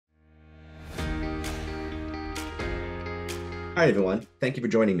Hi, everyone. Thank you for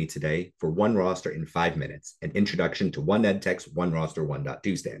joining me today for OneRoster in 5 minutes, an introduction to 1EdTech's OneRoster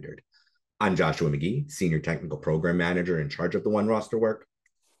 1.2 standard. I'm Joshua McGee, Senior Technical Program Manager in charge of the OneRoster work.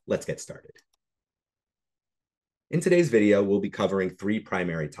 Let's get started. In today's video, we'll be covering 3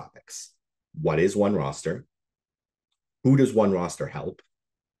 primary topics. What is OneRoster? Who does OneRoster help?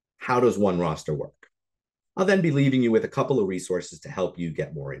 How does OneRoster work? I'll then be leaving you with a couple of resources to help you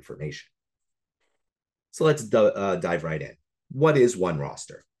get more information. So let's dive right in. What is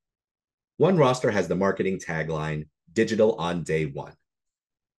OneRoster? OneRoster has the marketing tagline, digital on day one.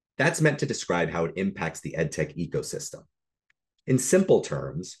 That's meant to describe how it impacts the EdTech ecosystem. In simple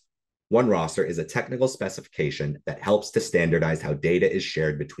terms, OneRoster is a technical specification that helps to standardize how data is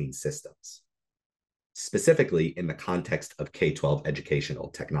shared between systems, specifically in the context of K-12 educational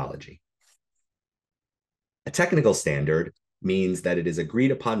technology. A technical standard means that it is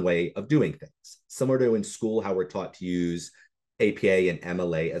agreed upon way of doing things, similar to in school how we're taught to use APA and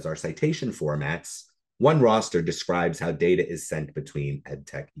MLA as our citation formats. OneRoster describes how data is sent between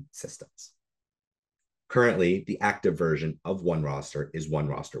EdTech systems. Currently, the active version of OneRoster is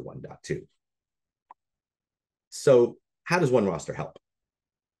OneRoster 1.2. So how does OneRoster help?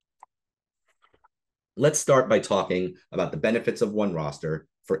 Let's start by talking about the benefits of OneRoster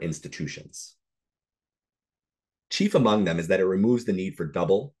for institutions. Chief among them is that it removes the need for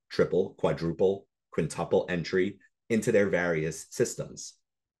double, triple, quadruple, quintuple entry into their various systems.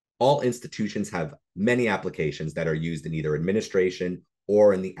 All institutions have many applications that are used in either administration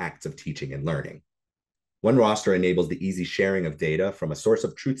or in the acts of teaching and learning. OneRoster enables the easy sharing of data from a source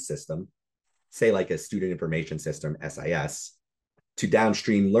of truth system, say like a student information system, SIS, to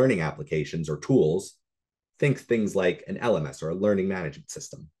downstream learning applications or tools. Think things like an LMS or a learning management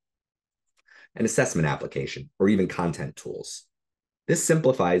system, an assessment application, or even content tools. This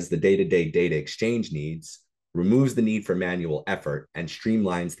simplifies the day-to-day data exchange needs, removes the need for manual effort, and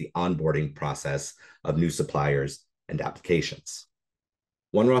streamlines the onboarding process of new suppliers and applications.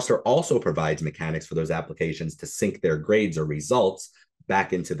 OneRoster also provides mechanics for those applications to sync their grades or results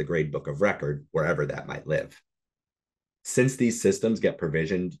back into the gradebook of record, wherever that might live. Since these systems get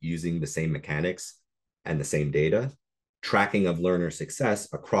provisioned using the same mechanics and the same data, tracking of learner success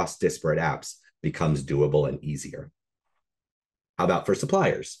across disparate apps becomes doable and easier. How about for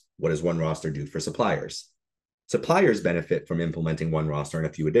suppliers? What does OneRoster do for suppliers? Suppliers benefit from implementing OneRoster in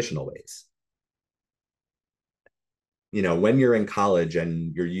a few additional ways. When you're in college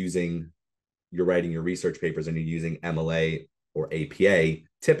and you're writing your research papers and you're using MLA or APA,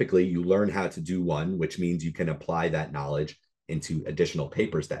 typically you learn how to do one, which means you can apply that knowledge into additional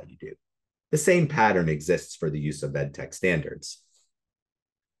papers that you do. The same pattern exists for the use of EdTech standards.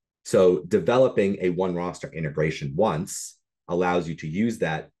 So developing a OneRoster integration once allows you to use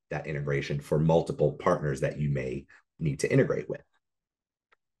that integration for multiple partners that you may need to integrate with.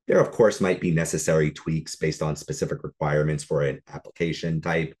 There, of course, might be necessary tweaks based on specific requirements for an application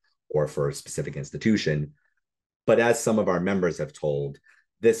type or for a specific institution. But as some of our members have told,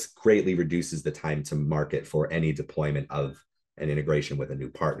 this greatly reduces the time to market for any deployment of an integration with a new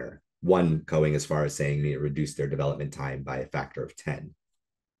partner. One going as far as saying it reduced their development time by a factor of 10.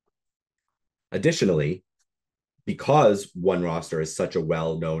 Additionally, because OneRoster is such a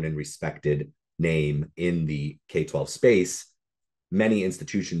well-known and respected name in the K-12 space, many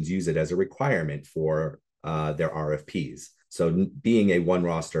institutions use it as a requirement for their RFPs. So being a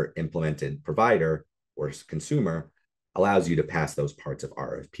OneRoster implemented provider or consumer allows you to pass those parts of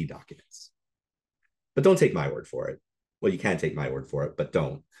RFP documents. But don't take my word for it. Well, you can take my word for it, but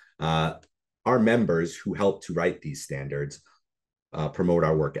don't. Our members who help to write these standards promote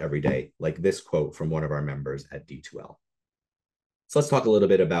our work every day, like this quote from one of our members at D2L. So let's talk a little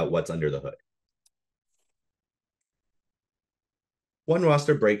bit about what's under the hood.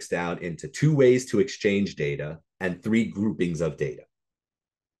 OneRoster breaks down into 2 ways to exchange data and 3 groupings of data.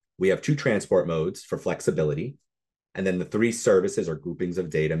 We have 2 transport modes for flexibility, and then the 3 services or groupings of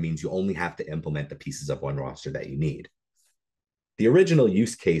data means you only have to implement the pieces of OneRoster that you need. The original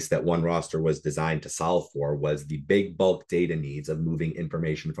use case that OneRoster was designed to solve for was the big bulk data needs of moving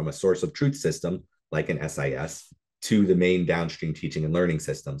information from a source of truth system, like an SIS, to the main downstream teaching and learning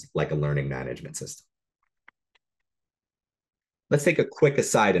systems, like a learning management system. Let's take a quick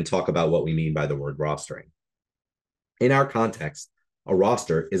aside and talk about what we mean by the word rostering. In our context, a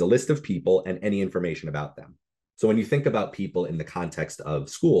roster is a list of people and any information about them. So when you think about people in the context of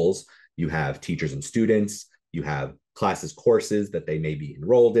schools, you have teachers and students, you have classes, courses that they may be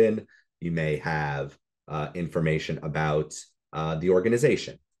enrolled in, you may have information about the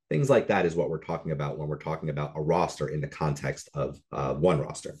organization. Things like that is what we're talking about when we're talking about a roster in the context of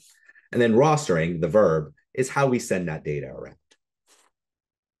OneRoster. And then rostering, the verb, is how we send that data around.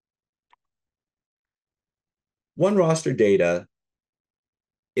 OneRoster data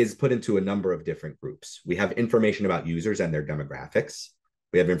is put into a number of different groups. We have information about users and their demographics.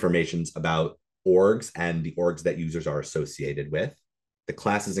 We have information about orgs and the orgs that users are associated with, the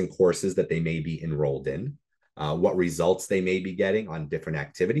classes and courses that they may be enrolled in, what results they may be getting on different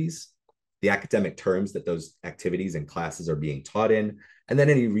activities, the academic terms that those activities and classes are being taught in, and then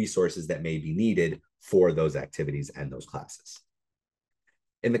any resources that may be needed for those activities and those classes.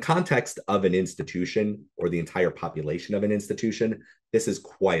 In the context of an institution or the entire population of an institution, this is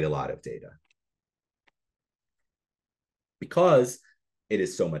quite a lot of data. Because it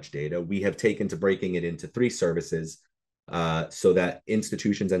is so much data, we have taken to breaking it into 3 services so that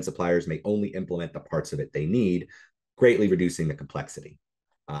institutions and suppliers may only implement the parts of it they need, greatly reducing the complexity.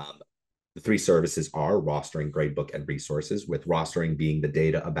 The 3 services are rostering, gradebook, and resources, with rostering being the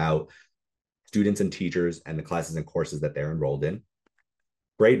data about students and teachers and the classes and courses that they're enrolled in.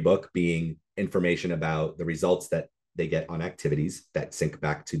 Gradebook being information about the results that they get on activities that sync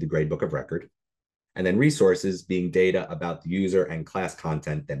back to the gradebook of record. And then resources being data about the user and class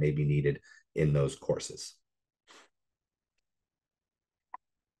content that may be needed in those courses.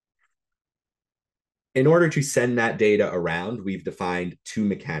 In order to send that data around, we've defined 2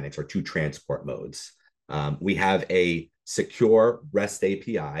 mechanics or 2 transport modes. We have a secure REST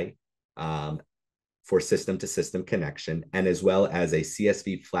API for system-to-system connection, and as well as a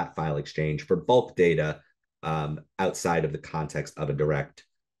CSV flat file exchange for bulk data outside of the context of a direct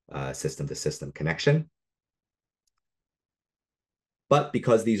system-to-system connection. But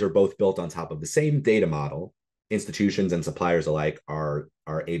because these are both built on top of the same data model, institutions and suppliers alike are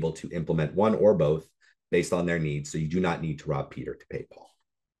able to implement one or both based on their needs, so you do not need to rob Peter to pay Paul.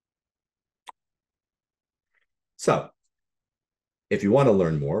 So, if you want to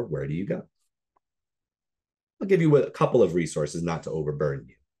learn more, where do you go? I'll give you a couple of resources not to overburden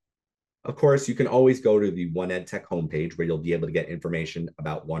you. Of course, you can always go to the 1EdTech homepage where you'll be able to get information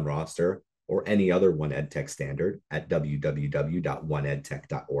about OneRoster or any other 1EdTech standard at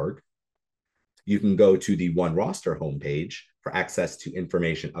www.1edtech.org. You can go to the OneRoster homepage for access to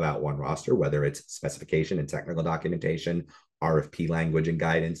information about OneRoster, whether it's specification and technical documentation, RFP language and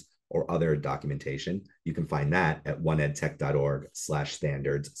guidance, or other documentation. You can find that at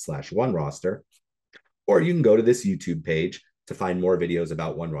oneedtech.org/standards/OneRoster. Or you can go to this YouTube page to find more videos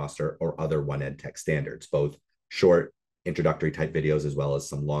about OneRoster or other 1EdTech standards, both short introductory type videos as well as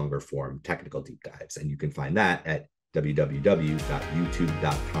some longer form technical deep dives. And you can find that at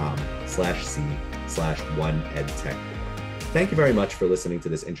www.youtube.com/c/1edtech. Thank you very much for listening to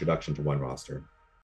this introduction to OneRoster.